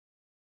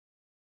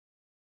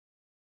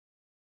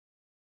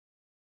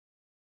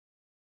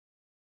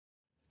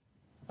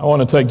I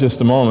want to take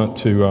just a moment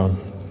to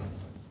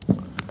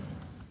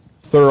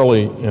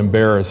thoroughly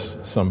embarrass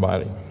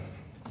somebody.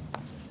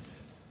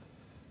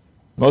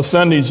 Most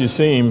Sundays you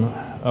see him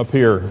up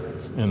here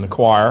in the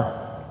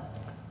choir.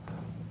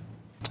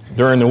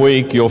 During the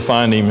week you'll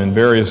find him in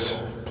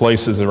various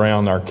places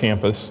around our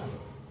campus.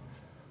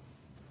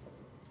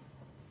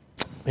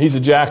 He's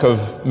a jack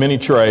of many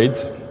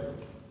trades.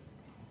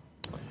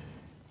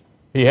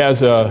 He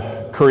has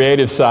a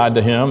creative side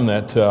to him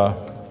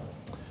that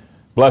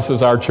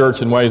blesses our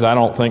church in ways I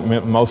don't think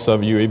most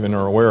of you even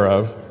are aware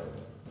of.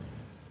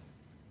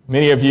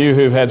 Many of you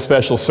who've had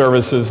special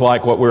services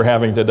like what we're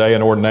having today,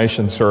 an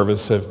ordination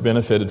service, have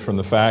benefited from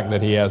the fact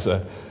that he has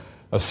a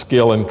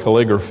skill in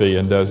calligraphy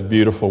and does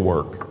beautiful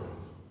work.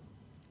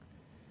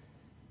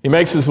 He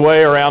makes his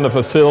way around a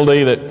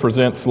facility that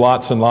presents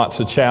lots and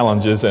lots of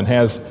challenges and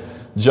has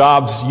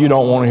jobs you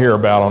don't want to hear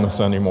about on a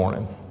Sunday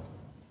morning.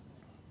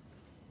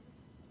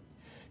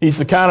 He's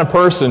the kind of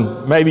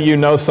person, maybe you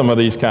know some of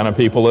these kind of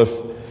people,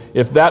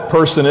 if that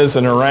person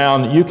isn't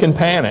around, you can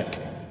panic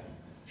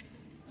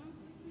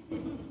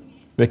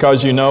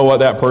because you know what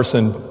that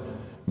person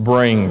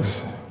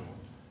brings,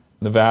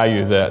 the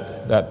value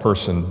that that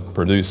person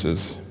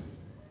produces.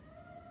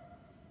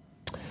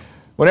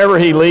 Whenever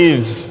he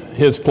leaves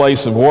his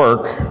place of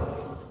work,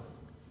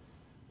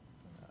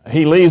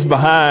 he leaves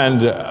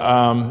behind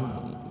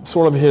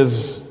sort of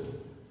his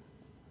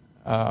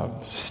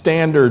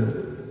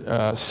standard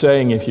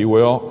saying, if you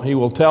will. He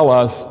will tell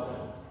us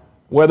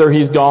whether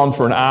he's gone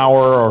for an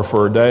hour or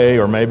for a day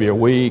or maybe a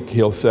week,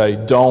 he'll say,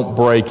 "Don't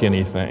break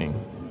anything."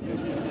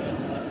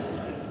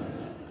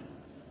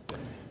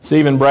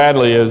 Stephen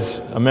Bradley is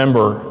a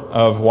member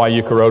of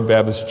Wieuca Road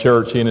Baptist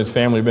Church. He and his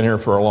family have been here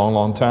for a long,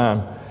 long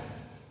time.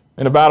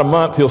 In about a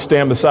month, he'll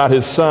stand beside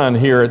his son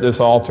here at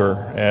this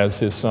altar as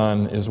his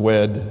son is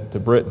wed to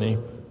Brittany.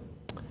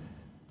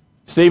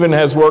 Stephen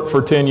has worked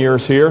for 10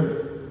 years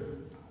here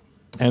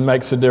and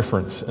makes a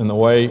difference in the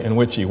way in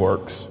which he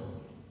works.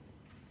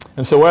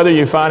 And so whether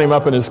you find him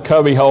up in his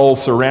cubby hole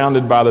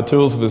surrounded by the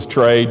tools of his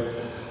trade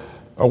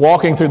or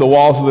walking through the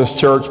walls of this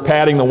church,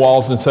 patting the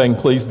walls and saying,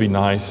 "Please be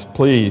nice,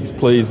 please,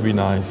 please be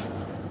nice,"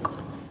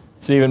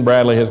 Stephen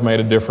Bradley has made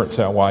a difference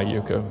at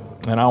Wieuca.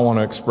 And I want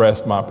to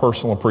express my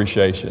personal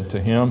appreciation to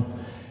him,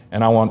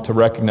 and I want to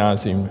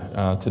recognize him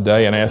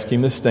today and ask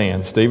him to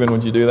stand. Stephen,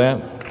 would you do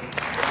that?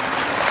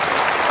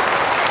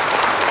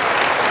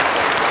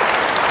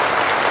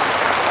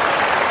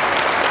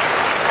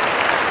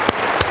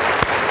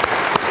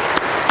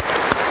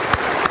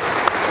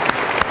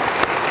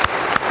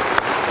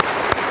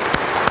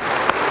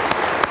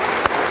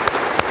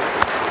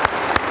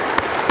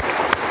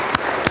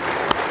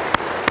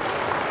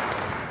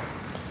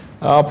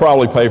 I'll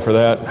probably pay for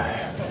that.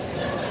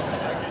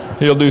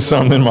 He'll do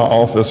something in my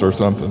office or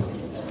something.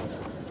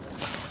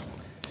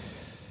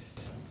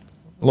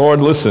 Lord,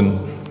 listen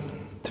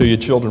to your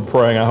children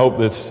praying. I hope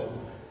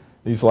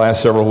these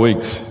last several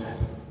weeks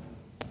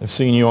have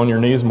seen you on your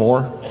knees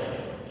more,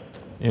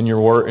 in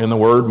the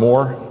Word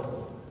more,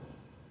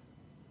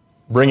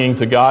 bringing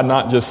to God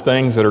not just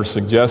things that are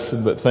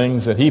suggested, but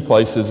things that He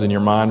places in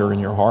your mind or in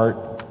your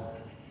heart.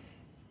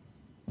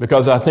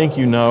 Because I think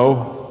you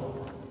know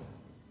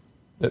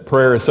that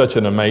prayer is such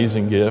an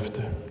amazing gift.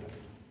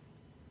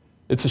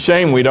 It's a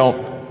shame we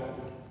don't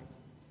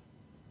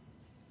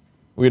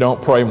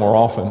pray more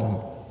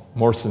often,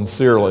 more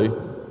sincerely,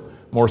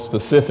 more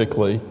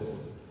specifically.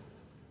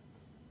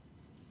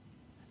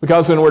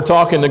 Because when we're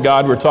talking to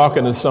God, we're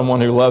talking to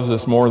someone who loves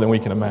us more than we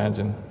can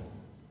imagine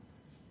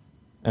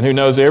and who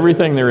knows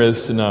everything there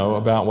is to know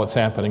about what's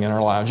happening in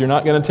our lives. You're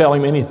not going to tell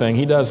him anything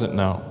he doesn't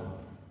know.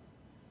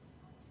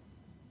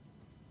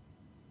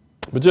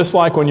 But just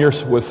like when you're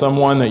with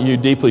someone that you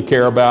deeply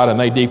care about and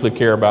they deeply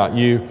care about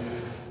you,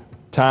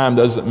 time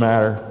doesn't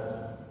matter.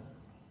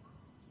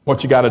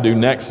 What you got to do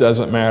next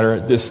doesn't matter.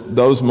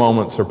 Those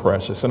moments are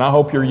precious. And I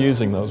hope you're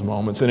using those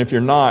moments. And if you're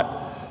not,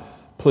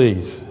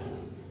 please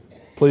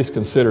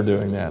consider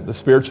doing that. The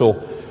spiritual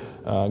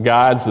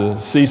guides, the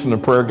season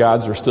of prayer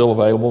guides are still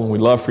available, and we'd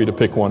love for you to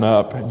pick one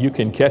up. You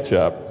can catch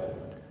up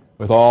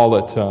with all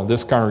that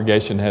this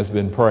congregation has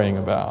been praying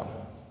about.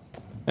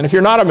 And if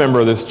you're not a member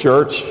of this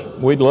church,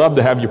 we'd love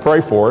to have you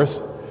pray for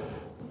us.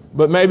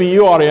 But maybe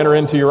you ought to enter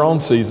into your own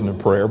season of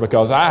prayer,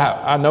 because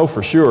I know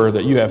for sure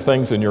that you have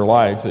things in your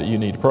life that you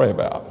need to pray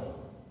about.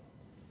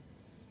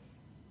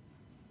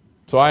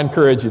 So I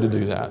encourage you to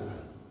do that.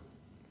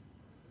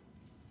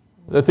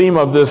 The theme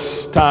of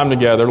this time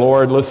together,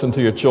 Lord, listen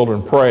to your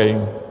children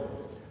praying,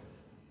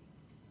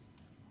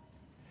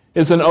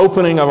 is an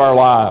opening of our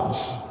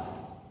lives,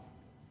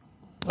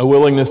 a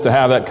willingness to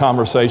have that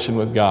conversation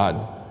with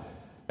God,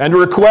 and a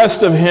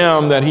request of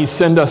Him that He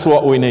send us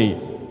what we need.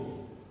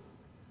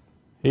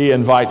 He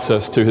invites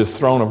us to His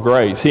throne of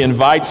grace. He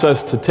invites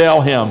us to tell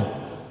Him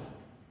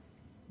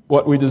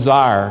what we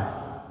desire.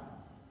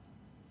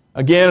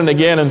 Again and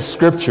again in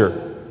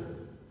Scripture,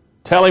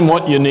 tell Him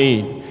what you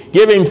need.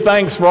 Give Him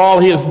thanks for all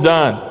He has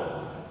done,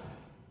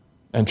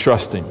 and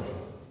trust Him.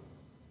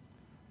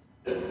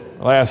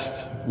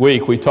 Last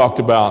week we talked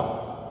about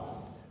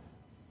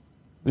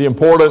the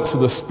importance of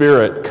the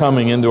Spirit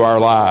coming into our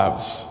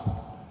lives.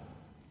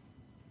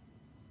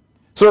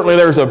 Certainly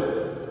there's a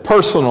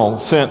personal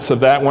sense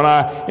of that. When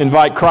I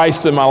invite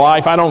Christ in my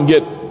life, I don't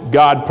get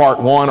God part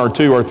 1 or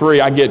 2 or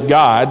 3. I get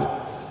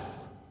God.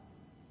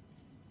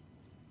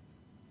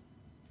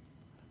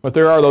 But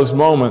there are those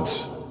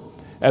moments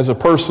as a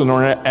person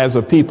or as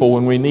a people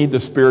when we need the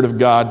Spirit of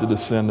God to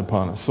descend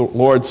upon us. So,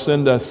 Lord,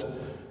 send us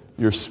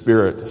your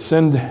Spirit.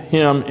 Send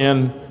him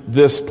in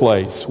this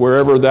place,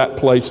 wherever that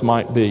place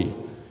might be.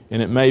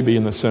 And it may be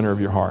in the center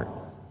of your heart.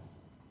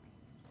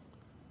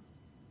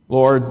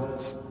 Lord,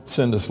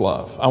 send us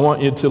love. I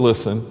want you to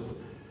listen.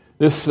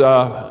 This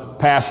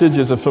passage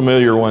is a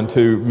familiar one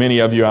to many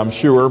of you, I'm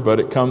sure, but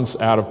it comes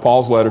out of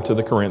Paul's letter to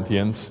the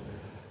Corinthians.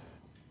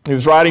 He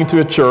was writing to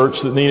a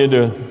church that needed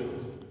to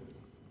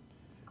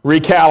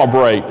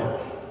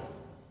recalibrate.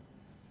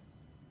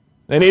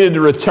 They needed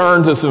to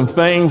return to some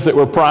things that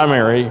were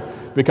primary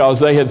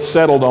because they had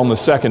settled on the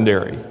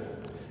secondary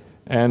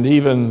and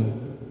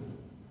even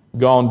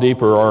gone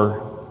deeper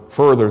or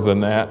further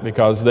than that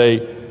because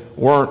they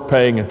weren't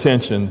paying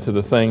attention to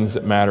the things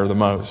that matter the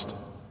most.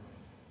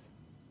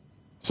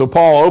 So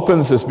Paul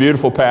opens this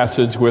beautiful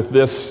passage with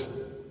this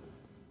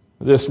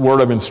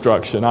word of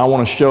instruction. I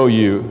want to show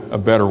you a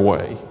better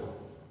way.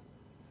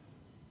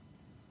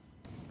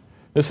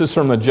 This is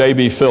from the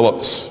J.B.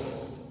 Phillips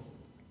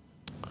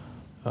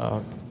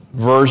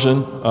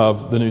version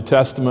of the New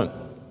Testament.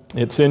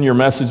 It's in your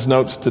message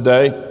notes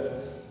today.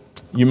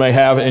 You may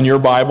have in your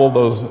Bible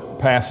those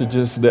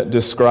passages that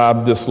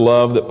describe this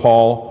love that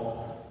Paul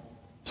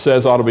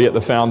says ought to be at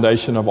the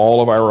foundation of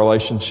all of our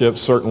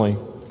relationships, certainly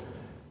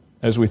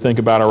as we think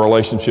about our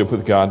relationship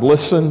with God.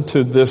 Listen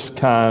to this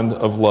kind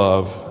of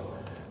love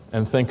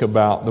and think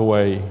about the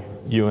way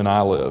you and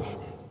I live.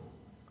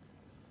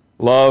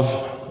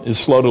 Love is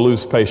slow to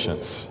lose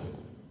patience.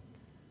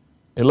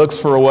 It looks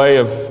for a way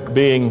of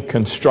being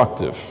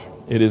constructive.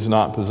 It is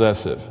not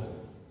possessive.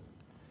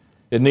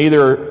 It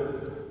neither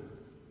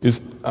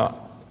is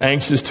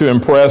anxious to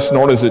impress,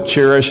 nor does it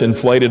cherish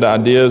inflated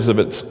ideas of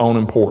its own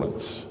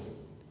importance.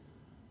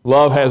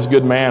 Love has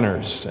good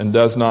manners and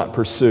does not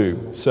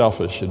pursue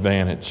selfish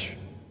advantage.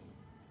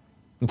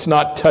 It's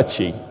not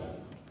touchy.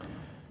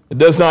 It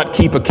does not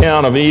keep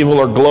account of evil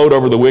or gloat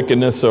over the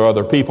wickedness of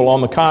other people.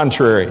 On the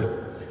contrary,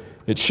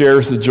 it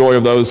shares the joy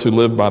of those who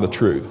live by the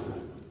truth.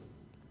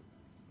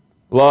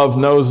 Love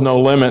knows no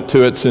limit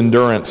to its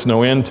endurance,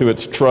 no end to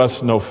its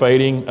trust, no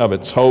fading of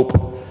its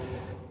hope.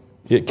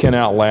 It can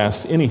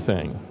outlast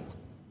anything.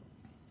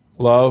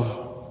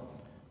 Love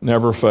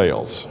never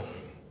fails.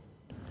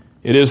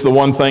 It is the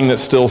one thing that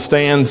still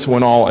stands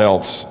when all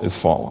else is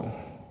fallen.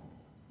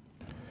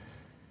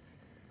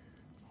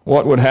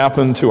 What would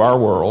happen to our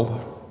world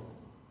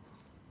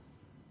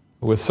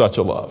with such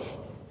a love?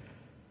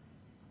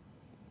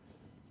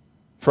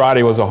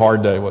 Friday was a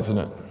hard day,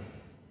 wasn't it?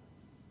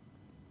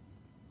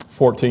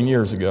 14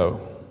 years ago.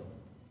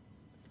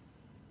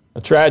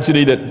 A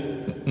tragedy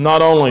that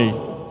not only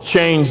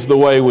changed the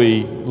way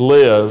we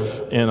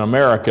live in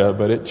America,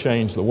 but it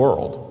changed the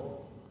world.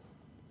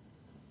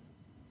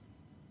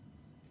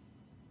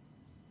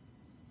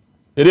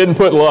 It didn't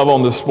put love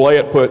on display,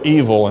 it put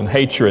evil and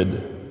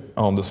hatred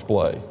on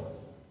display.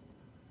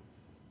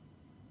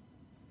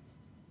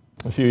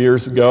 A few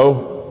years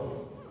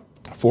ago,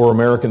 4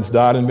 Americans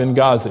died in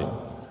Benghazi,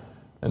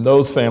 and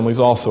those families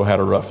also had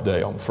a rough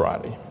day on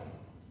Friday.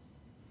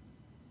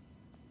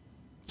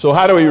 So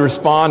how do we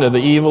respond to the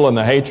evil and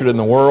the hatred in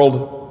the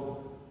world?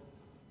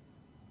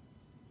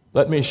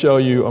 Let me show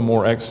you a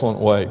more excellent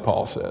way,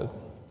 Paul said.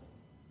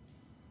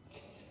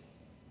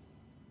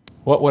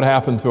 What would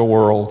happen to a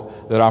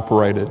world that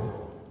operated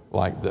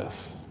like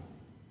this?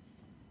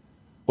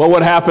 What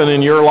would happen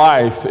in your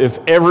life if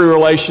every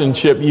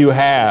relationship you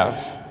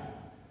have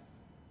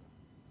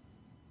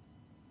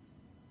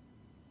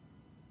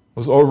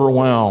was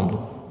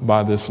overwhelmed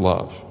by this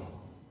love?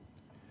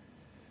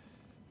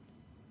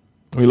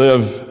 We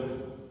live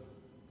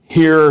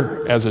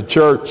here as a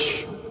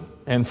church,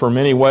 and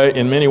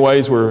in many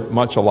ways we're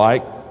much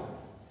alike,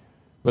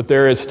 but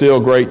there is still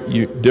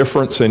great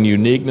difference and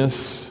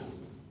uniqueness.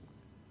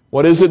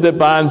 What is it that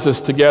binds us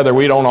together?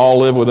 We don't all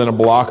live within a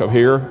block of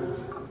here.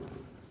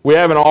 We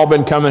haven't all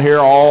been coming here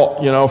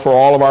for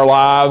all of our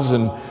lives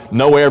and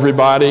know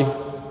everybody.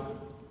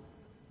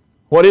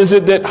 What is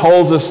it that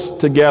holds us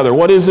together?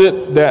 What is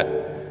it that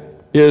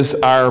is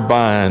our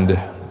bind?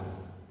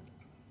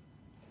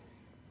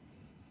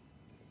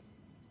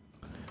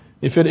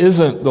 If it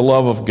isn't the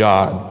love of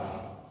God,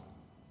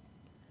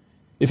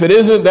 if it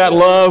isn't that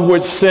love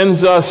which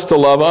sends us to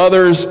love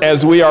others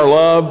as we are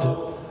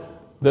loved,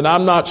 then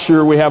I'm not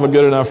sure we have a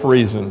good enough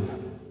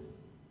reason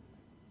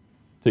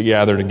to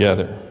gather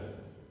together.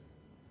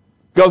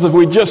 Because if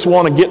we just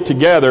want to get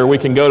together, we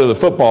can go to the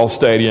football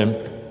stadium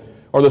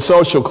or the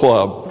social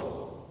club.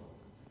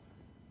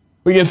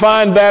 We can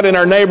find that in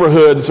our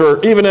neighborhoods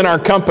or even in our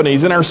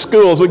companies, in our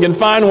schools. We can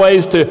find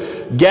ways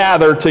to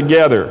gather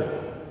together.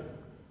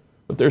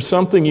 But there's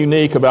something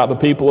unique about the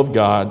people of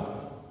God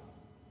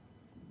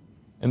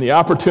and the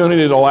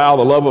opportunity to allow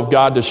the love of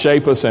God to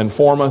shape us and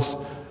form us,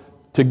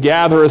 to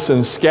gather us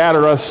and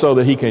scatter us so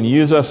that he can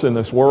use us in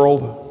this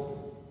world.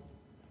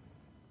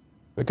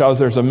 Because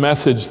there's a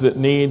message that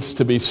needs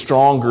to be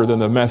stronger than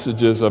the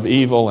messages of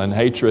evil and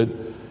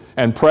hatred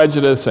and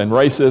prejudice and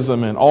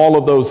racism and all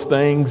of those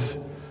things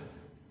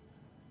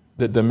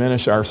that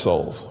diminish our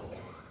souls.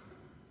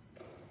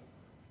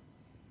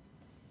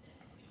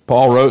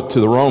 Paul wrote to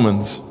the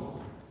Romans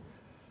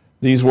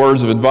these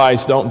words of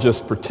advice: don't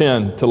just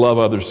pretend to love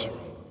others.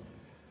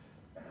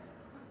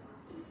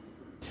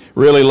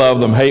 Really love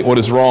them, hate what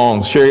is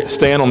wrong,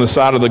 stand on the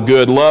side of the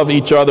good, love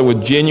each other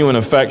with genuine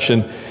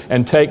affection,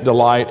 and take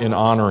delight in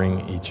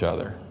honoring each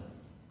other.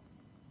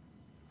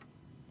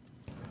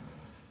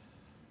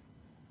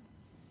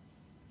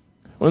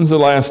 When's the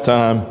last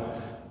time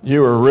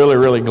you were really,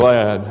 really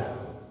glad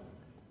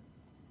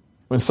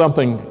when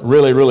something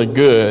really, really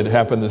good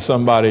happened to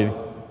somebody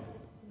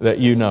that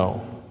you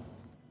know?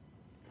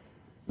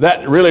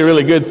 That really,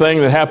 really good thing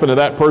that happened to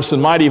that person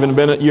might even have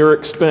been at your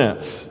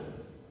expense.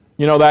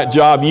 You know, that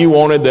job you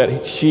wanted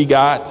that she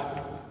got.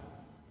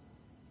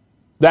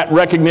 That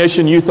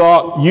recognition you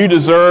thought you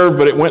deserved,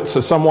 but it went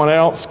to someone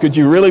else. Could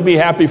you really be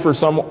happy for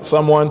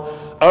someone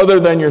other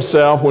than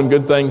yourself when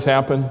good things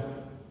happen?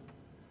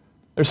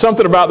 There's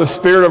something about the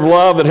spirit of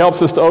love that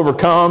helps us to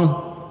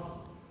overcome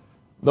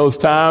those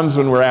times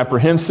when we're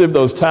apprehensive,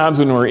 those times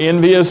when we're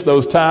envious,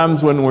 those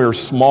times when we're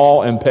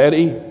small and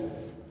petty.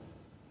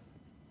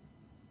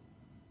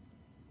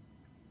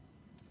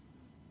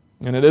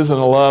 And it isn't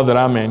a love that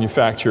I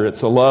manufacture.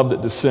 It's a love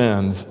that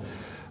descends,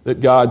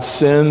 that God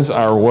sends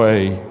our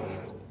way.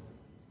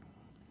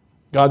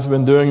 God's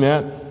been doing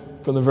that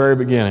from the very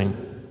beginning.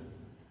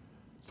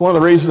 It's one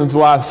of the reasons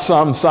why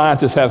some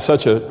scientists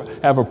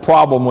have a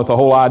problem with the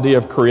whole idea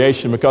of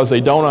creation, because they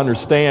don't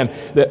understand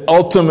that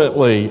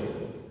ultimately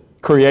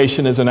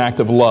creation is an act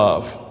of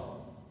love.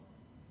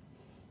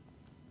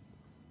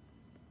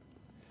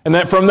 And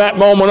that from that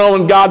moment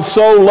on, God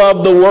so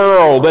loved the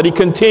world that he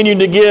continued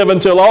to give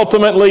until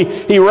ultimately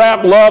he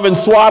wrapped love in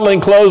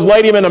swaddling clothes,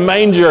 laid him in a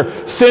manger,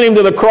 sent him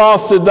to the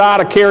cross to die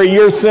to carry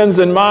your sins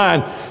and mine.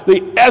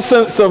 The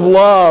essence of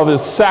love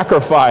is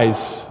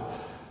sacrifice,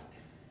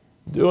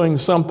 doing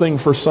something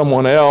for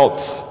someone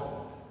else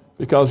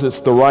because it's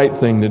the right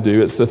thing to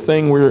do. It's the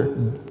thing we're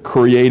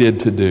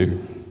created to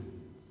do.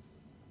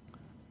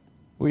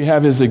 We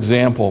have his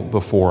example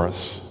before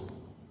us.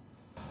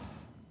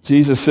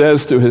 Jesus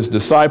says to his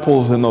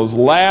disciples in those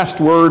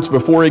last words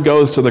before he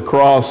goes to the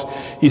cross,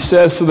 he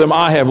says to them,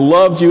 I have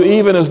loved you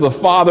even as the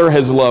Father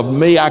has loved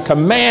me. I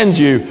command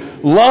you,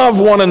 love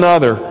one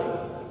another.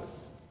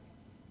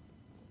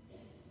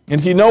 And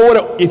if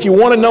you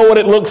want to know what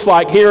it looks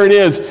like, here it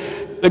is.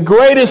 The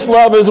greatest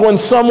love is when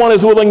someone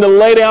is willing to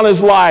lay down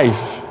his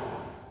life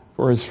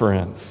for his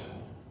friends.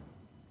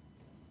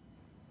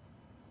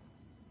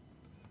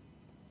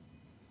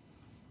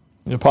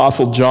 The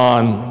Apostle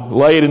John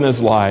laid in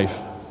his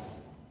life.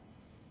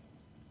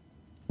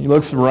 He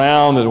looks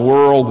around at a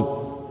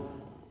world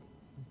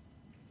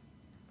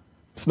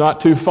that's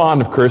not too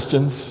fond of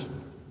Christians.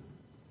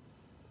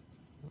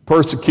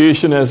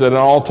 Persecution is at an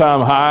all-time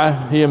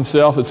high. He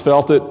himself has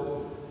felt it.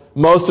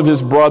 Most of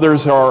his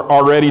brothers are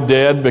already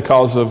dead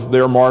because of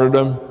their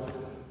martyrdom.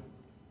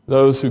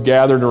 Those who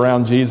gathered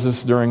around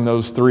Jesus during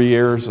those 3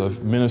 years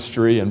of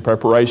ministry and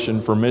preparation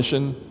for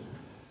mission.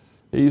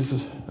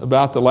 He's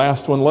about the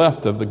last one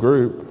left of the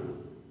group.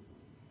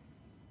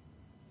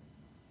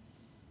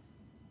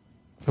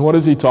 And what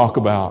does he talk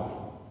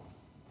about?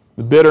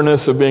 The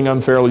bitterness of being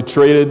unfairly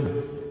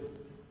treated,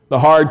 the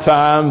hard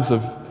times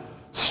of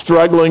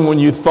struggling when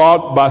you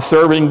thought by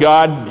serving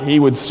God he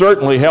would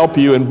certainly help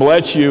you and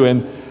bless you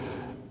in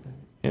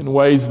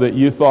ways that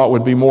you thought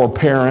would be more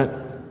apparent.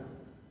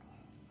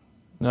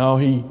 No,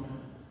 he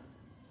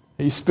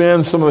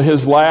spends some of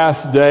his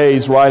last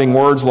days writing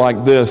words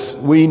like this: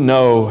 we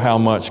know how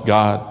much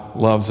God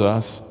loves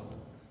us,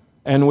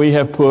 and we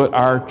have put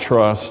our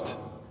trust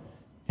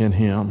in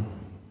him.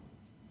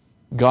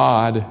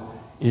 God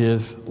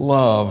is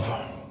love.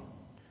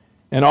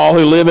 And all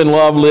who live in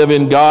love live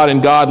in God,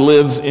 and God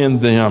lives in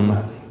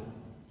them.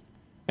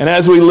 And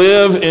as we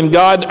live in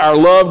God, our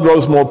love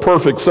grows more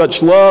perfect.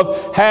 Such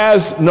love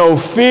has no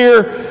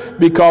fear,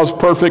 because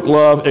perfect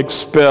love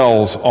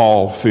expels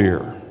all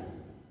fear.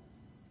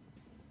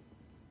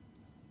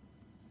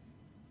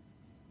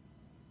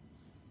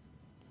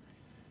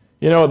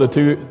 You know the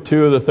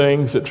two of the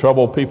things that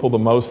trouble people the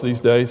most these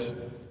days?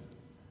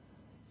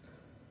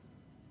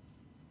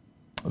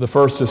 The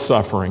first is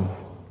suffering.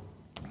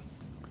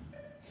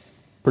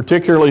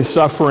 Particularly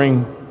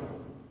suffering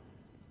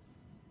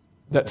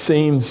that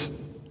seems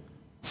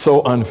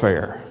so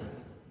unfair.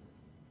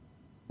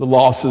 The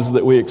losses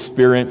that we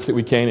experience that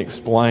we can't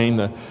explain,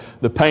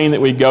 the pain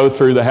that we go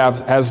through that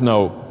has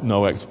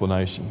no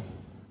explanation.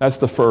 That's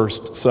the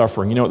first,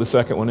 suffering. You know what the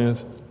second one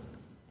is?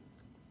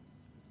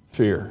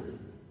 Fear.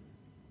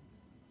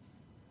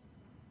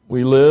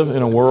 We live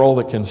in a world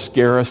that can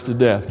scare us to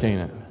death,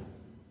 can't it?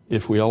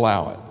 If we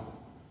allow it.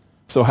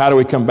 So how do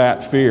we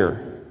combat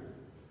fear?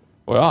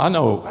 Well, I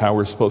know how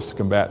we're supposed to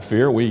combat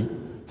fear. We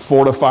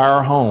fortify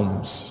our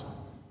homes.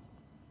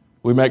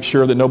 We make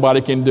sure that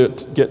nobody can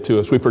get to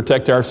us. We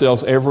protect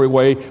ourselves every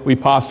way we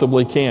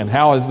possibly can.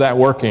 How is that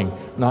working?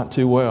 Not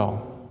too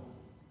well.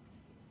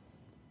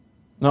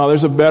 No,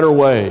 there's a better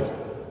way.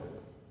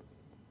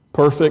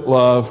 Perfect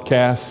love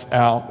casts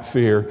out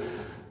fear.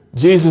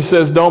 Jesus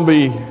says, don't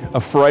be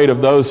afraid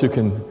of those who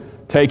can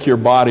take your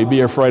body.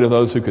 Be afraid of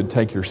those who could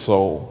take your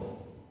soul.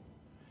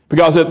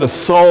 Because at the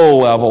soul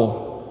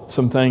level,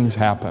 some things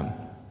happen.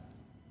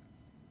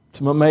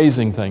 Some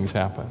amazing things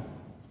happen.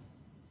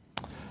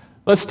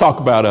 Let's talk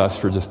about us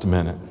for just a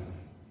minute.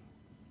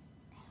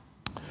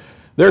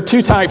 There are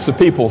two types of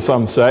people,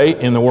 some say,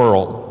 in the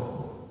world.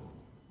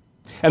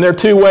 And there are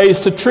two ways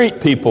to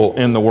treat people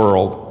in the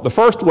world. The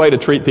first way to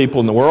treat people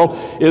in the world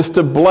is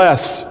to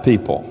bless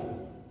people.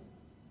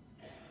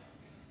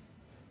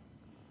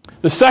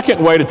 The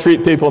second way to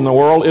treat people in the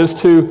world is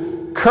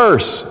to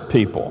curse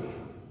people.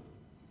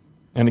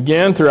 And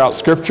again, throughout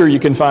Scripture, you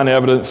can find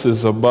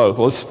evidences of both.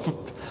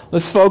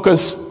 Let's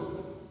focus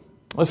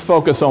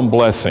on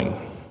blessing.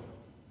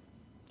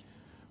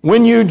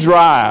 When you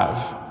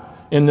drive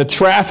in the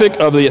traffic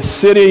of the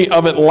city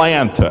of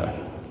Atlanta,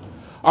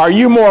 are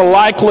you more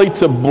likely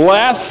to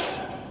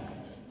bless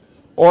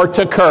or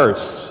to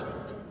curse?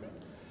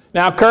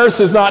 Now, curse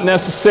is not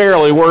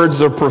necessarily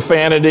words of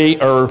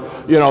profanity or,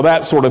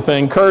 that sort of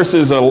thing. Curse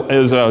is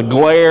a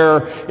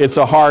glare. It's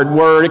a hard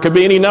word. It could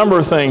be any number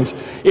of things.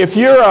 If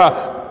you're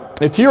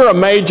a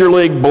major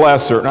league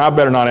blesser, and I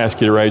better not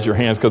ask you to raise your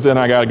hands because then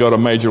I got to go to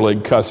major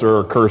league cusser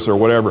or curser or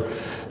whatever.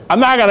 I'm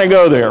not going to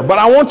go there, but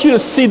I want you to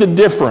see the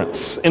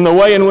difference in the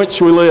way in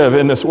which we live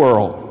in this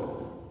world.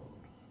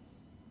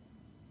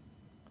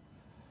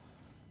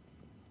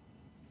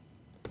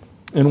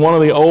 In one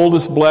of the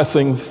oldest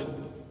blessings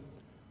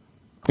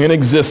in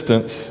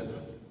existence,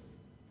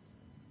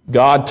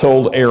 God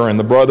told Aaron,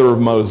 the brother of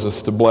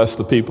Moses, to bless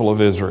the people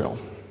of Israel.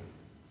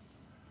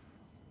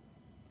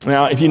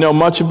 Now, if you know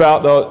much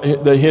about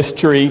the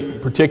history,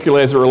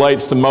 particularly as it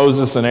relates to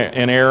Moses and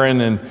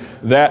Aaron and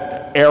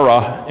that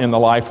era in the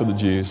life of the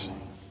Jews,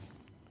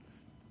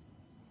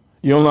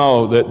 you'll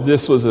know that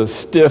this was a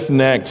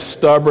stiff-necked,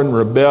 stubborn,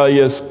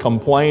 rebellious,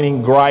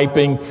 complaining,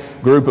 griping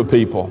group of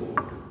people.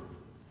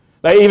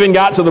 They even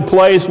got to the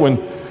place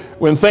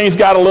when things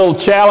got a little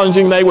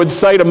challenging, they would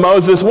say to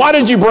Moses, "Why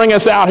did you bring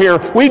us out here?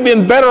 We've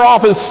been better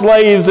off as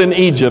slaves in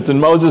Egypt." And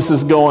Moses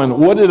is going,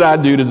 "What did I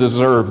do to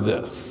deserve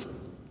this?"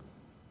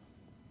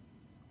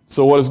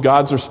 So what is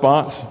God's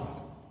response?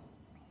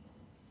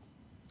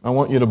 I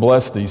want you to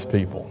bless these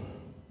people.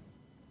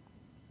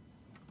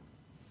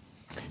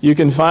 You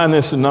can find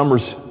this in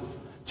Numbers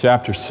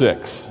chapter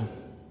 6.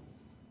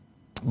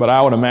 But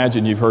I would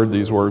imagine you've heard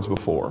these words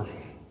before.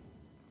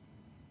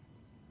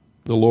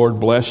 The Lord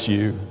bless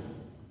you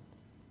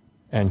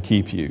and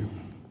keep you.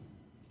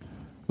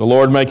 The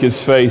Lord make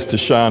his face to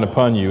shine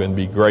upon you and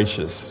be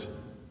gracious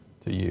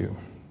to you.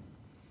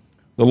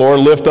 The Lord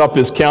lift up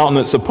his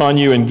countenance upon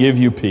you and give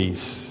you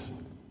peace.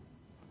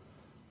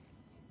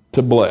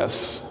 To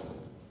bless.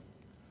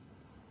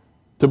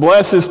 To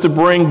bless is to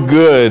bring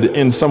good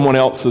in someone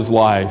else's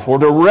life or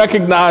to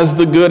recognize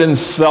the good and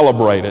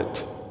celebrate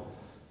it.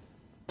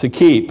 To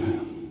keep.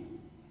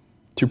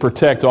 To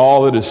protect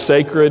all that is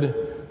sacred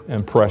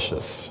and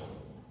precious.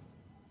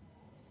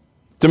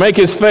 To make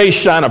his face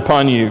shine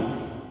upon you.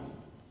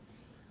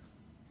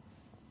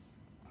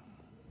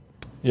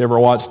 You ever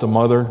watched a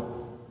mother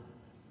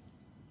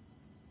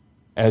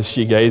as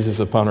she gazes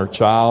upon her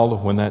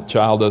child when that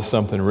child does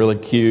something really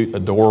cute,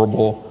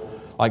 adorable,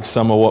 like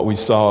some of what we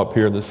saw up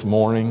here this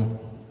morning?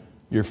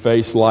 Your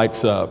face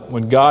lights up.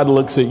 When God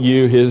looks at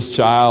you, his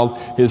child,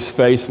 his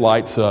face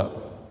lights up.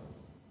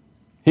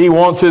 He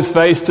wants his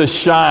face to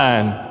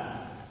shine.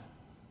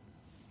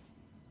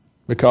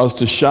 Because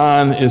to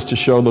shine is to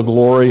show the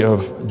glory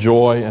of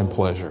joy and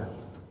pleasure.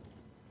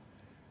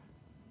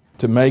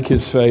 To make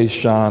his face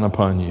shine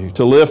upon you.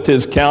 To lift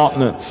his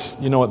countenance.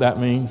 You know what that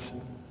means?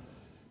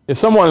 If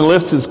someone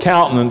lifts his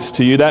countenance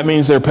to you, that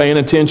means they're paying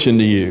attention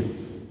to you.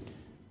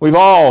 We've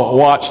all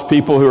watched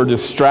people who are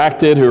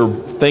distracted, who are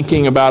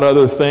thinking about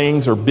other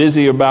things or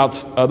busy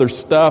about other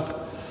stuff.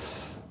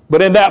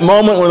 But in that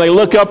moment when they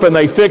look up and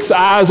they fix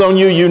eyes on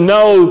you, you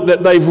know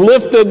that they've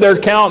lifted their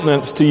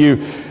countenance to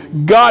you.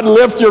 God,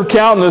 lift your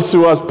countenance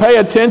to us. Pay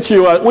attention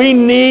to us. We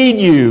need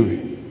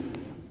you.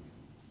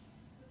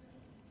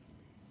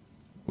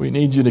 We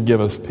need you to give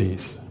us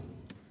peace.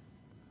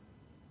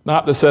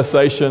 Not the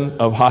cessation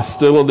of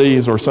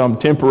hostilities or some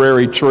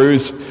temporary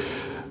truce,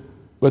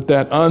 but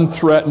that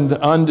unthreatened,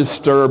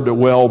 undisturbed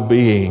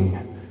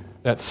well-being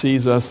that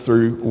sees us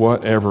through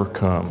whatever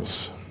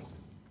comes.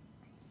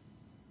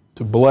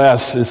 To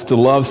bless is to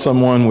love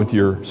someone with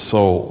your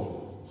soul.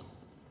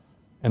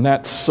 And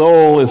that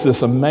soul is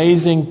this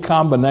amazing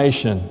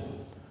combination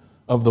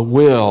of the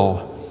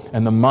will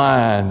and the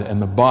mind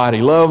and the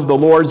body. Love the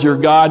Lord your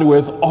God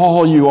with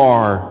all you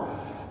are.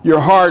 Your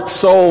heart,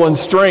 soul, and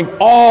strength,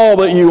 all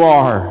that you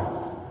are.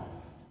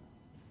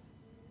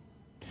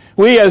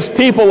 We as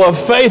people of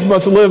faith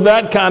must live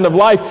that kind of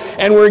life.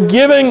 And we're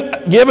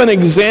given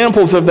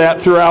examples of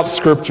that throughout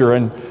Scripture.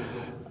 And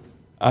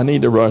I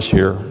need to rush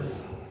here.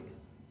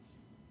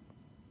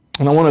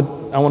 And I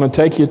want to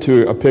take you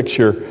to a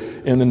picture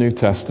in the New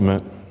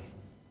Testament.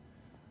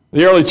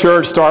 The early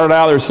church started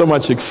out, there's so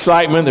much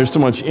excitement, there's so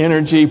much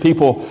energy.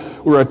 People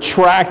were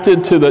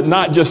attracted to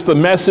not just the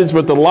message,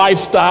 but the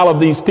lifestyle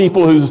of these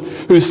people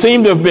who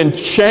seemed to have been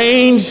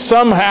changed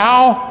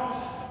somehow.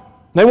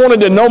 They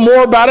wanted to know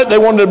more about it. They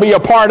wanted to be a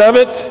part of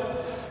it.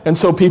 And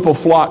so people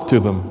flocked to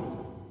them.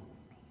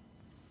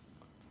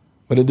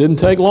 But it didn't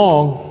take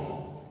long.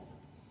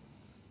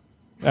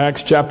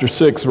 Acts chapter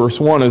 6, verse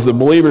 1, as the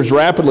believers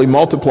rapidly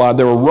multiplied,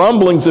 there were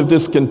rumblings of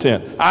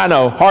discontent. I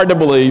know, hard to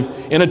believe,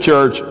 in a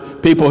church,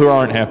 people who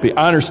aren't happy.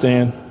 I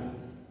understand.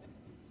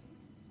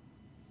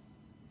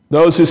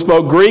 Those who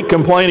spoke Greek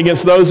complained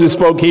against those who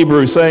spoke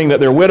Hebrew, saying that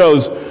their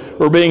widows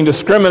were being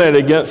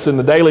discriminated against in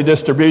the daily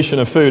distribution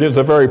of food. It was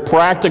a very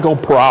practical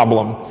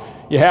problem.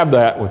 You have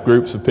that with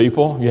groups of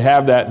people. You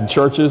have that in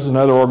churches and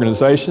other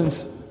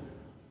organizations.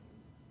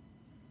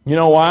 You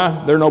know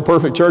why there are no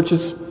perfect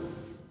churches?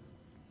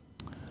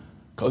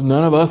 Because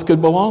none of us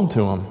could belong to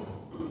them.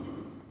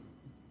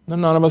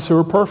 None of us who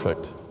are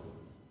perfect.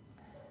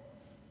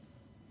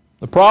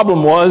 The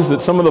problem was that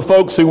some of the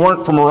folks who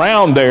weren't from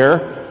around there,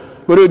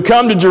 but who had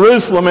come to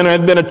Jerusalem and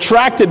had been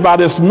attracted by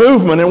this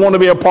movement and wanted to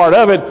be a part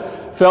of it,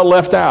 felt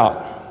left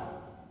out.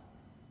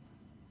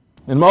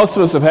 And most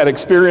of us have had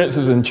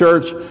experiences in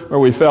church where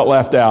we felt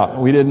left out.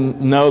 We didn't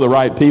know the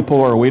right people,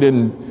 or we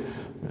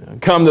didn't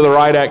come to the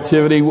right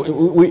activity.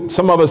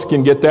 Some of us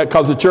can get that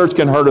because the church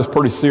can hurt us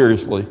pretty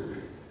seriously.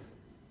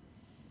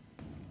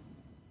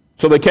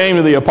 So they came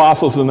to the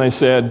apostles and they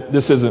said,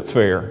 this isn't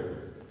fair.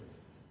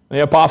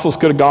 The apostles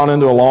could have gone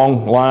into a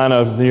long line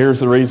of, here's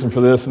the reason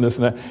for this and this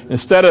and that.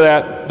 Instead of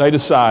that, they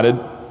decided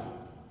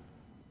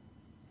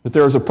that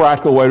there was a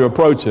practical way to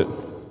approach it.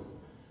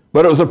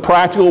 But it was a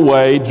practical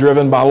way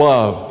driven by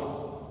love.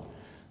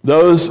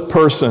 Those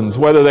persons,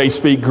 whether they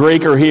speak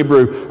Greek or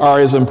Hebrew, are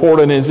as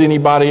important as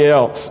anybody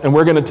else. And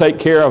we're going to take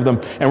care of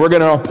them. And we're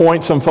going to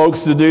appoint some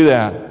folks to do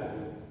that.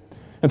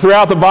 And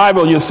throughout the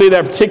Bible, you'll see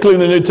that, particularly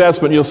in the New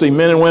Testament, you'll see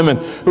men and women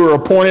who are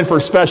appointed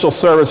for special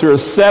service, who are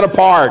set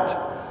apart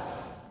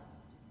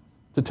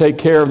to take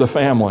care of the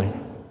family.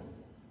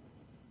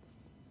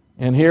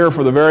 And here,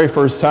 for the very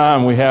first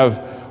time, we have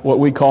what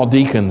we call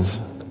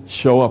deacons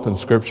show up in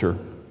Scripture.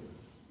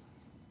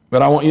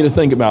 But I want you to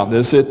think about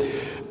this.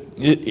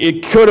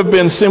 It could have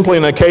been simply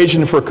an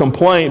occasion for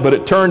complaint, but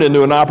it turned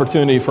into an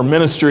opportunity for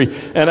ministry.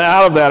 And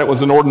out of that, it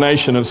was an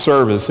ordination of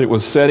service. It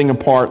was setting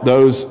apart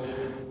those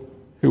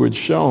who had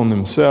shown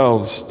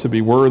themselves to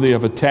be worthy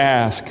of a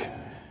task.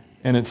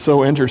 And it's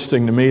so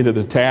interesting to me that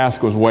the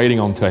task was waiting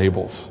on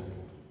tables.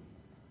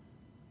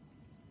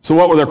 So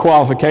what were their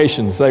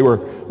qualifications? They were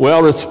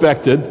well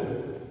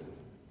respected,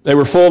 they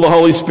were full of the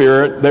Holy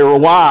Spirit, they were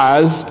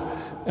wise,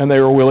 and they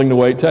were willing to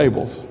wait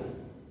tables.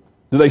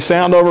 Do they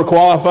sound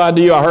overqualified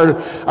to you? I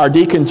heard our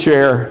deacon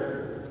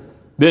chair,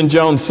 Ben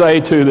Jones, say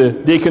to the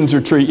deacons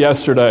retreat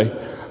yesterday,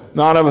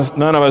 none of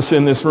us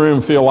in this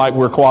room feel like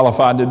we're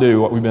qualified to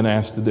do what we've been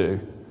asked to do.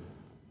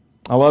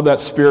 I love that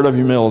spirit of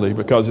humility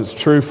because it's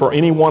true for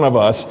any one of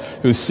us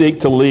who seek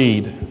to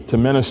lead, to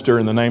minister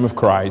in the name of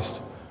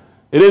Christ.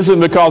 It isn't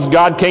because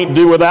God can't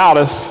do without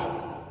us,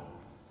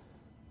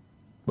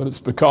 but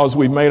it's because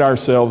we've made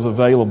ourselves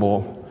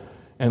available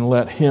and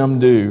let Him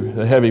do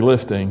the heavy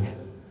lifting.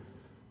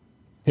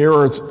 Here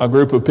are a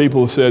group of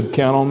people who said,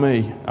 count on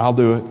me, I'll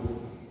do it.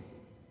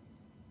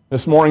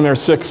 This morning there are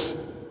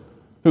 6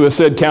 who have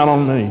said, count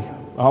on me,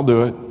 I'll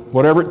do it.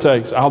 Whatever it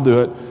takes, I'll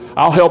do it.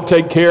 I'll help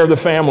take care of the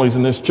families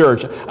in this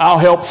church. I'll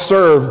help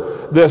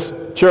serve this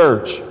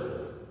church.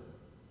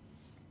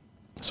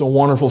 It's a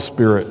wonderful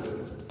spirit.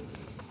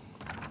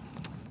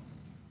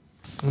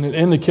 And it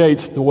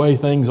indicates the way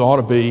things ought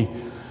to be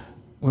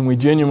when we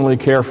genuinely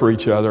care for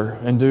each other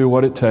and do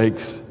what it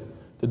takes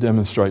to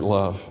demonstrate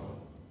love.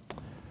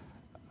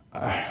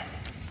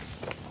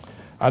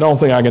 I don't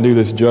think I can do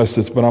this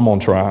justice, but I'm going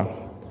to try.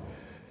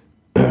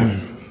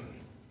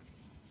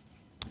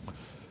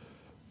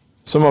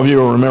 Some of you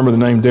will remember the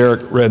name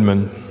Derek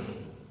Redmond.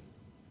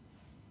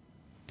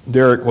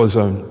 Derek was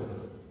an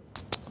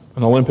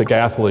Olympic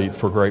athlete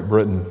for Great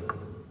Britain.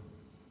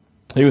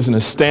 He was an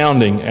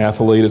astounding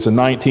athlete. As a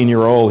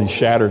 19-year-old, he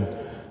shattered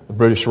the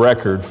British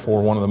record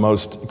for one of the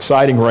most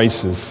exciting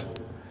races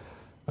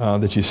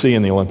that you see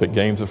in the Olympic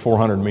Games, a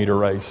 400-meter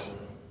race.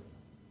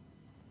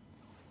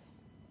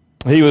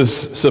 He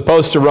was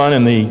supposed to run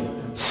in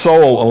the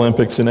Seoul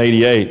Olympics in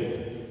 '88,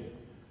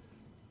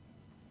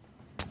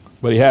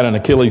 but he had an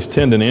Achilles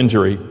tendon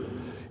injury.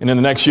 And in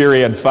the next year,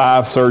 he had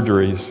 5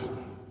 surgeries. It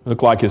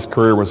looked like his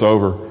career was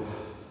over,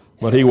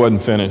 but he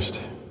wasn't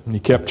finished. And he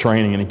kept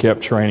training and he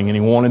kept training, and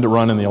he wanted to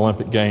run in the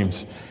Olympic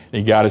Games.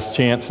 He got his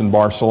chance in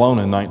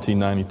Barcelona in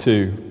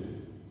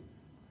 1992.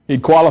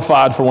 He'd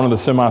qualified for one of the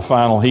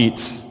semifinal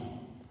heats.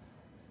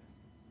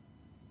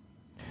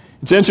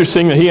 It's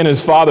interesting that he and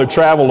his father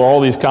traveled to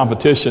all these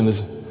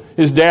competitions.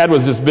 His dad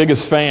was his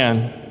biggest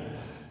fan.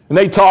 And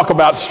they talk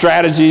about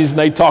strategies, and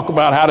they talk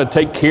about how to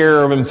take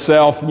care of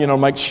himself,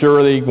 make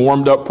sure that he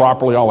warmed up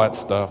properly, all that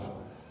stuff.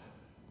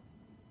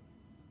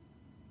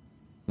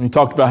 And he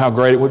talked about how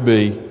great it would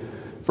be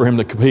for him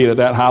to compete at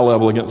that high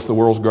level against the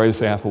world's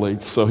greatest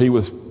athletes. So he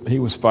was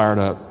fired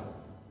up.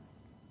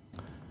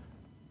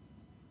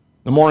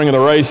 The morning of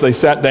the race, they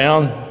sat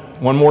down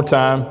one more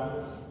time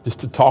just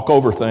to talk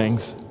over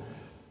things.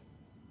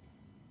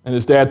 And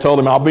his dad told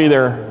him, I'll be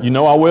there. You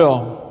know I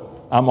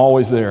will. I'm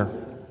always there.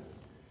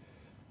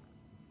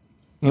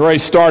 When the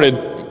race started,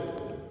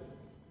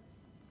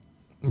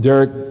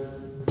 Derek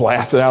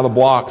blasted out of the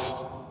blocks.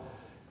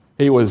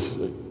 He was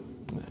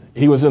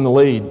in the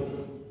lead.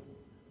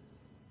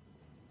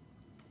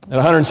 At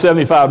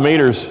 175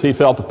 meters, he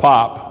felt a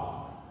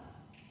pop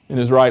in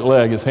his right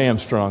leg, his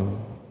hamstrings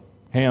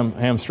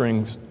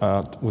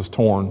was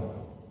torn.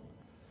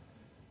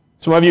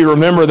 Some of you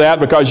remember that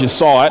because you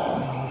saw it.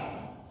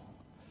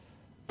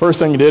 First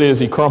thing he did is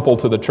he crumpled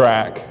to the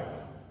track.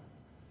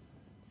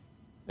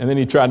 And then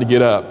he tried to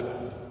get up.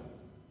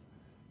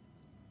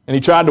 And he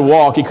tried to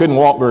walk. He couldn't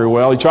walk very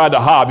well. He tried to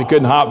hop. He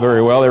couldn't hop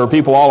very well. There were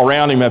people all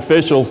around him,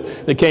 officials,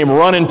 that came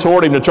running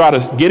toward him to try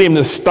to get him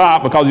to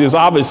stop because he was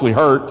obviously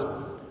hurt.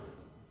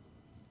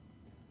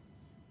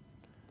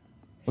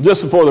 Well,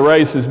 just before the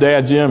race, his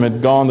dad, Jim,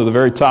 had gone to the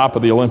very top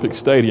of the Olympic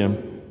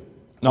Stadium,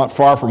 not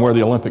far from where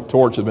the Olympic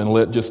torch had been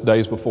lit just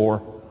days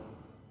before.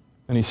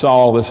 And he saw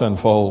all this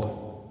unfold.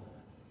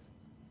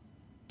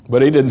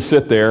 But he didn't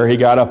sit there. He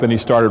got up and he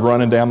started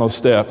running down those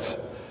steps.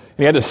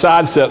 He had to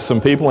sidestep some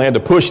people. He had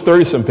to push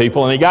through some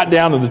people. And he got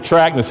down to the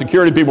track, and the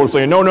security people were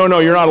saying, no,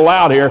 you're not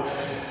allowed here.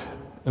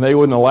 And they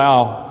wouldn't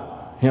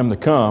allow him to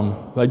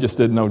come. They just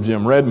didn't know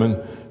Jim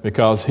Redmond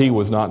because he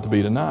was not to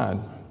be denied.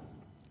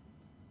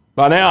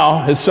 By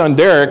now, his son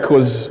Derek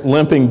was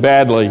limping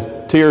badly,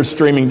 tears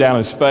streaming down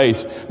his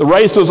face. The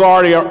race was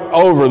already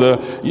over.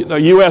 The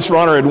U.S.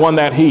 runner had won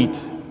that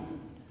heat.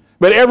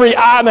 But every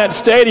eye in that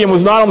stadium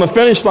was not on the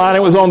finish line.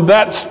 It was on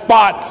that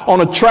spot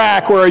on a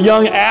track where a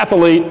young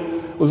athlete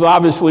was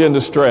obviously in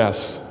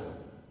distress.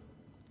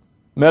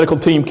 The medical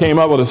team came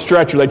up with a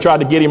stretcher. They tried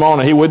to get him on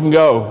it. He wouldn't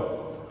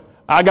go.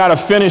 I got to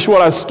finish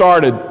what I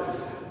started.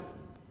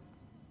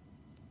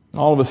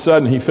 All of a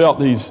sudden, he felt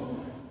these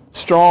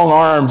strong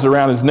arms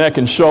around his neck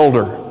and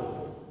shoulder.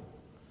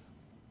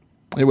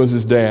 It was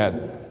his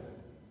dad.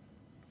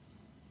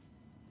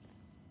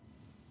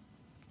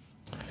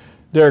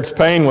 Derek's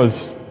pain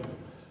was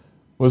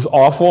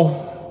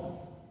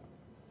awful.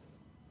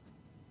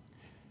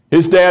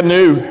 His dad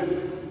knew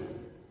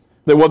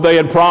that what they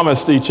had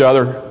promised each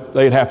other,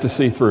 they'd have to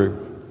see through.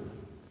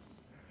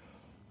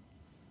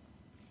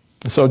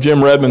 And so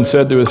Jim Redmond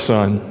said to his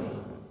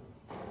son,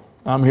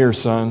 I'm here,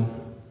 son.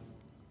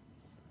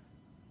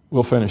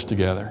 We'll finish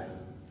together.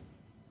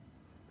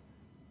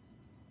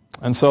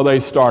 And so they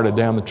started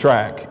down the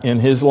track in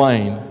his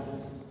lane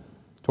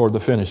toward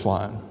the finish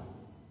line.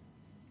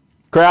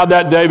 The crowd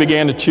that day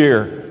began to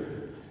cheer.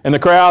 And the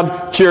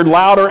crowd cheered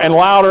louder and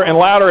louder and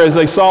louder as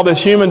they saw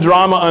this human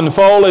drama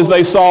unfold, as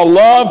they saw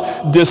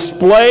love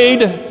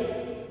displayed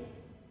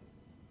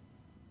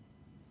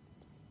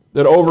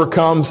that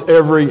overcomes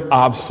every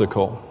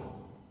obstacle.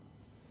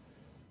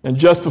 And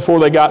just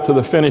before they got to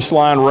the finish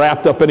line,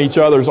 wrapped up in each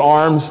other's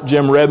arms,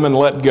 Jim Redmond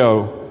let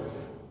go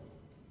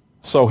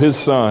so his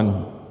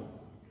son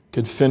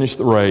could finish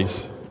the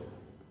race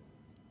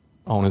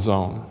on his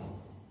own.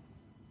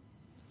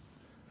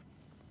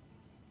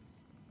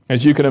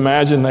 As you can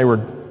imagine, there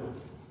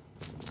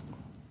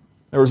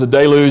was a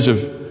deluge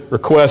of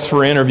requests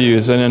for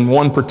interviews, and in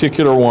one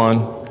particular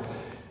one,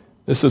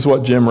 this is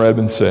what Jim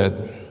Redmond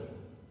said.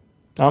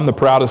 I'm the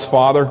proudest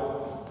father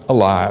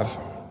alive.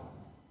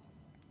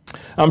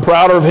 I'm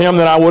prouder of him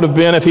than I would have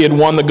been if he had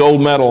won the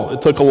gold medal.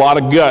 It took a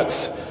lot of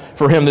guts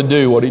for him to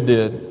do what he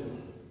did.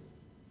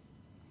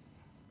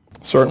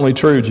 Certainly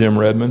true, Jim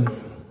Redmond.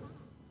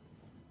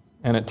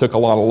 And it took a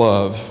lot of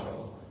love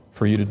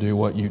for you to do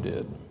what you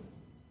did.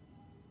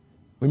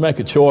 We make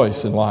a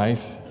choice in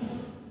life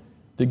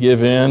to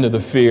give in to the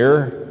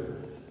fear,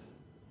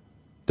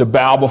 to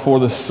bow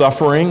before the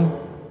suffering,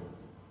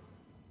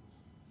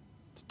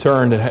 to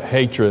turn to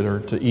hatred or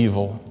to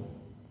evil.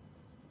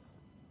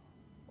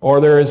 Or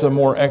there is a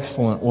more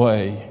excellent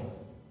way,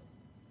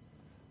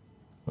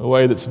 a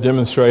way that's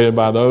demonstrated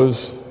by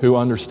those who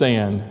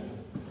understand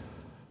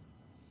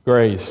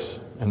grace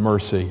and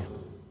mercy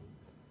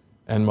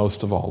and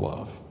most of all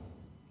love.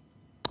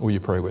 Will you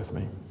pray with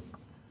me?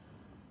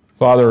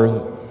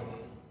 Father,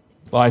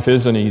 life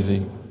isn't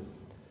easy.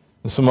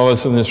 And some of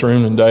us in this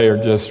room today are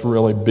just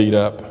really beat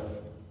up.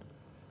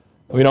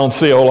 We don't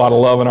see a whole lot of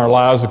love in our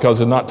lives because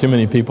there's not too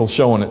many people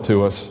showing it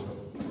to us.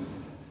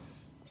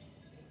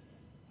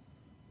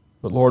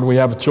 But Lord, we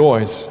have a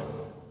choice.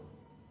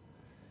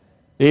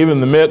 Even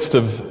in the midst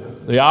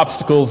of the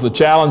obstacles, the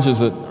challenges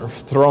that are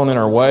thrown in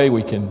our way,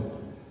 we can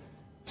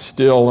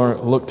still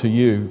look to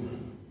you.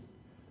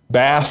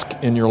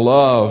 Bask in your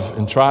love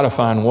and try to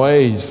find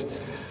ways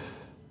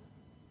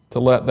to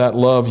let that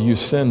love you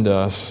send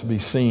us be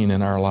seen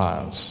in our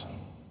lives.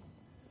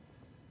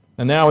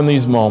 And now in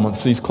these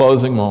moments, these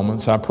closing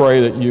moments, I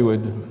pray that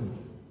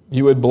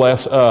you would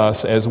bless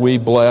us as we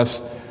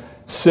bless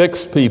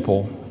 6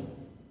 people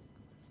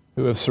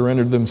who have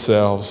surrendered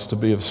themselves to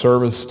be of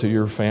service to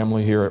your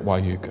family here at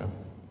Wieuca.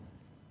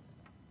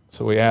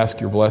 So we ask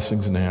your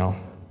blessings now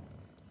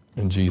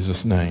in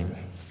Jesus' name.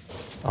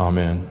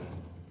 Amen.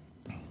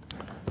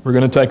 We're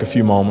going to take a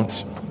few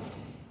moments.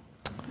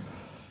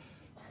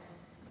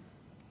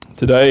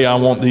 Today I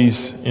want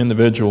these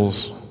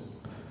individuals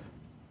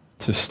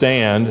to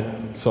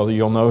stand so that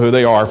you'll know who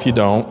they are if you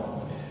don't.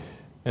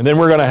 And then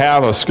we're going to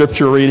have a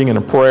scripture reading and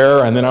a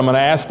prayer, and then I'm going to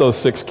ask those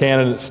 6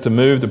 candidates to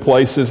move to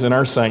places in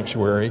our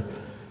sanctuary,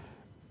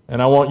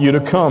 and I want you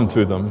to come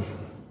to them.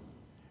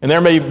 And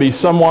there may be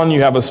someone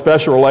you have a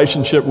special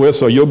relationship with,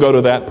 so you'll go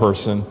to that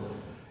person,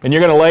 and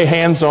you're going to lay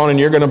hands on and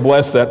you're going to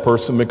bless that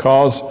person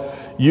because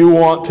you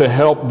want to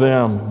help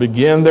them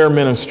begin their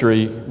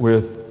ministry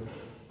with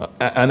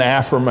an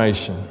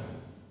affirmation.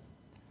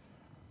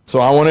 So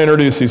I want to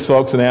introduce these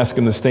folks and ask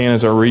them to stand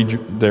as I read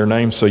their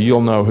names so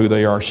you'll know who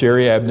they are.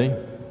 Sherry Abney.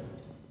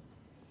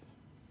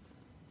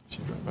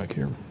 She's right back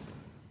here.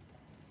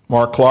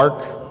 Mark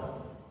Clark.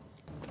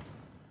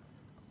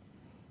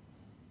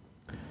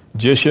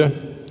 Jisha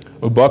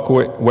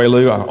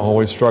Obukwelu. I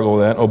always struggle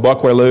with that.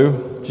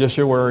 Obukwelu.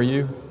 Jisha, where are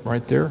you?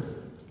 Right there.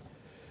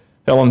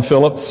 Helen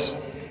Phillips.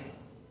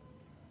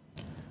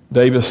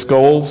 Davis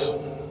Scholes.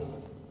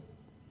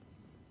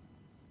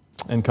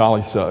 And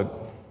Collie Sugg.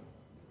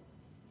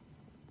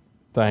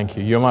 Thank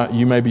you.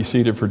 You may be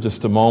seated for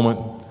just a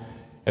moment.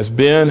 As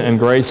Ben and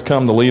Grace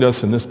come to lead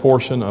us in this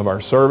portion of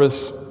our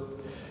service,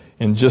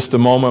 in just a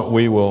moment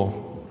we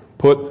will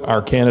put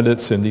our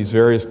candidates in these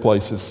various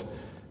places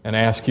and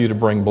ask you to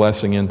bring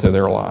blessing into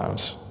their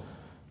lives.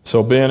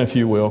 So Ben, if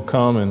you will,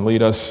 come and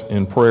lead us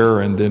in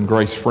prayer, and then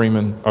Grace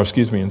Freeman,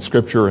 in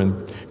scripture,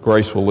 and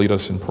Grace will lead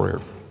us in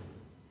prayer.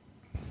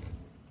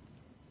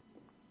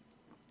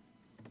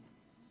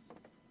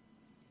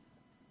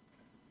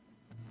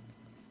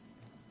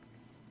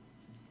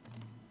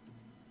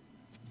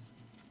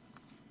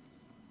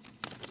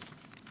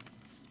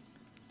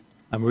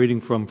 I'm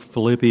reading from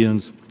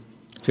Philippians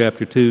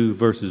chapter 2,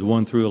 verses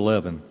 1 through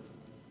 11.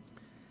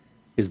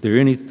 Is there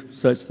any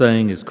such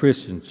thing as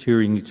Christians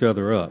cheering each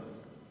other up?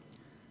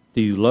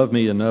 Do you love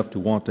me enough to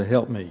want to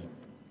help me?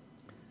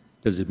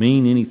 Does it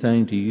mean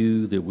anything to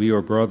you that we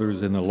are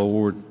brothers in the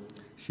Lord,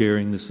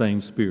 sharing the same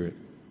Spirit?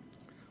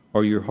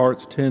 Are your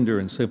hearts tender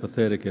and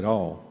sympathetic at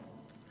all?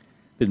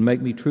 Then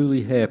make me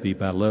truly happy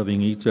by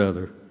loving each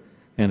other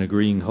and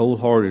agreeing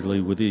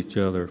wholeheartedly with each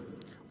other,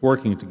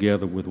 working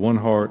together with one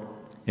heart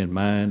and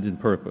mind and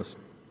purpose.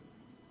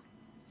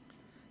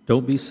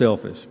 Don't be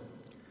selfish.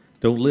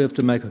 Don't live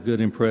to make a good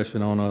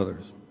impression on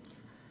others.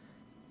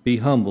 Be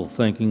humble,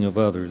 thinking of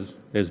others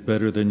as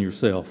better than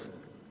yourself.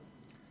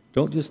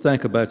 Don't just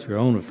think about your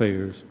own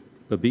affairs,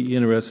 but be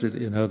interested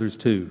in others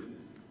too,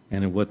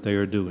 and in what they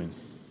are doing.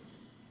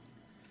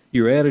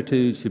 Your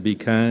attitude should be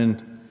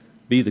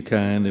the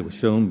kind that was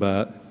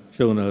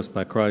shown us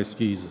by Christ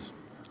Jesus,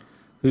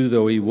 who,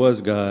 though he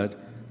was God,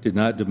 did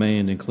not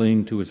demand and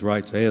cling to his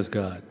rights as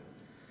God,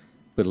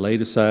 but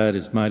laid aside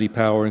his mighty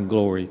power and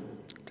glory,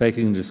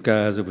 taking the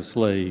disguise of a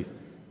slave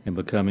and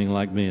becoming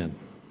like men.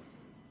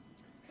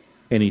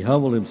 And he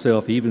humbled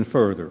himself even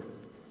further,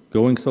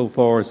 going so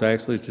far as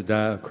actually to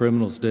die a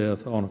criminal's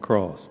death on a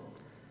cross.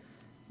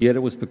 Yet it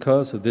was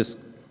because of this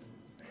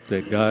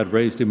that God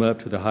raised him up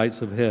to the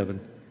heights of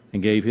heaven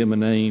and gave him a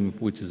name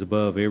which is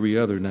above every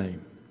other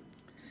name,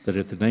 that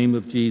at the name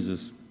of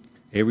Jesus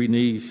every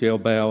knee shall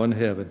bow in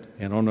heaven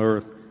and on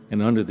earth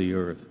and under the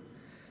earth,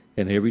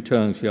 and every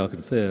tongue shall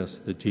confess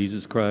that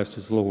Jesus Christ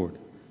is Lord,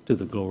 to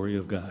the glory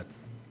of God.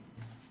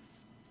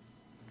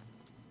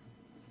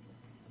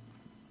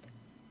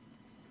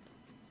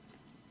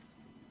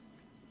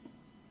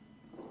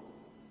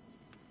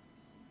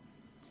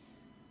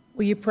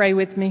 Will you pray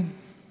with me?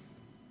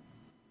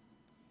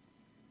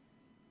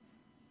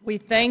 We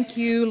thank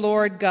you,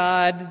 Lord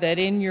God, that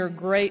in your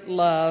great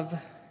love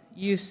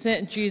you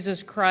sent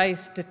Jesus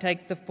Christ to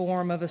take the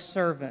form of a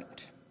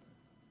servant.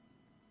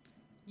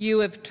 You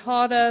have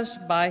taught us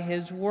by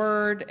his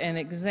word and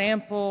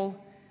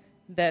example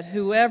that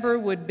whoever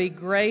would be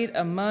great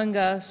among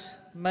us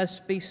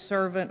must be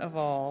servant of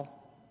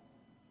all.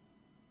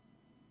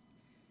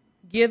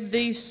 Give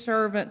these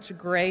servants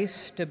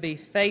grace to be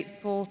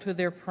faithful to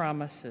their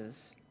promises,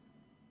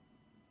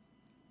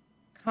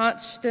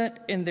 constant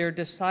in their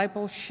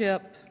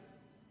discipleship,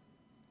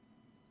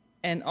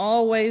 and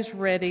always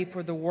ready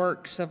for the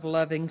works of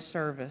loving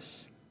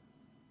service.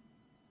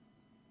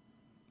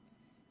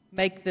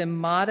 Make them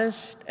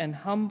modest and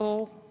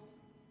humble,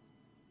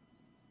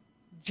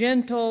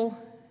 gentle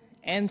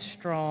and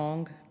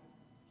strong,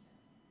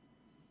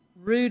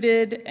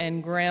 rooted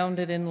and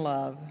grounded in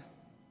love.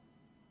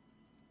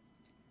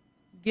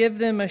 Give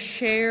them a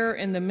share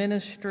in the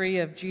ministry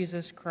of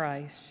Jesus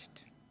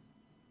Christ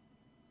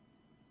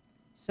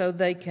so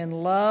they can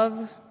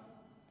love,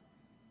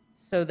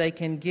 so they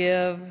can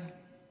give,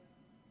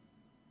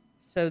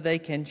 so they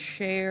can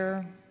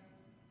share,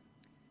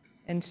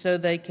 and so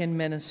they can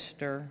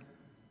minister,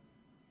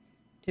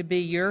 to be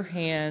your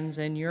hands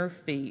and your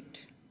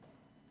feet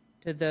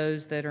to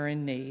those that are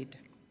in need.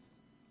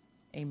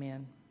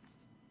 Amen.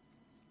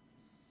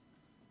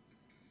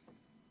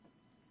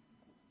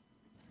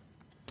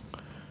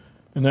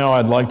 And now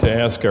I'd like to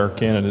ask our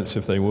candidates,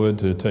 if they would,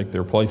 to take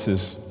their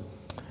places.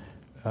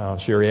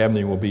 Sherry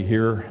Abney will be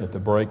here at the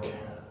break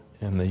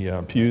in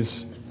the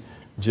pews.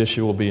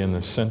 Jishua will be in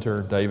the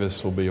center.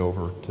 Davis will be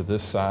over to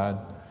this side.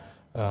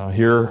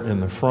 Here in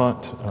the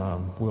front,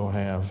 we'll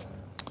have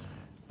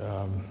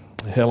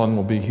Helen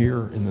will be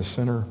here in the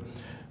center.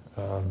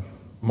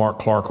 Mark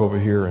Clark over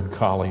here and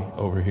Collie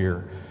over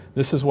here.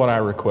 This is what I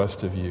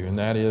request of you, and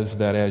that is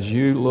that as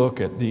you look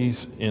at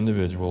these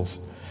individuals,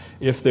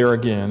 if there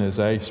again is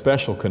a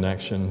special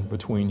connection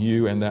between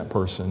you and that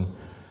person,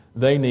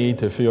 they need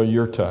to feel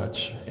your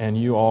touch, and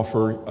you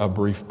offer a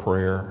brief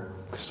prayer,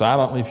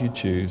 silently if you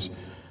choose.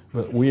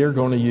 But we are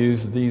going to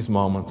use these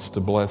moments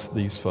to bless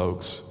these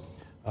folks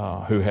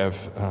who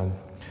have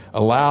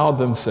allowed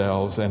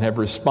themselves and have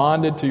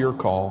responded to your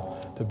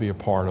call to be a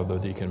part of the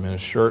deacon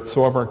ministry.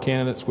 So if our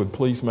candidates would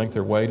please make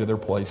their way to their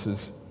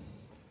places.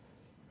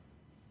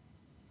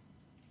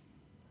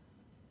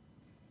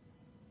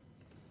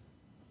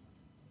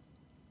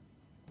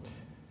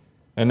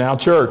 And now,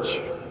 church,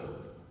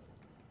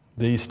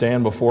 these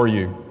stand before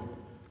you.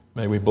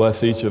 May we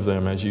bless each of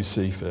them as you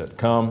see fit.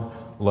 Come,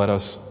 let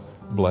us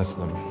bless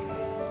them.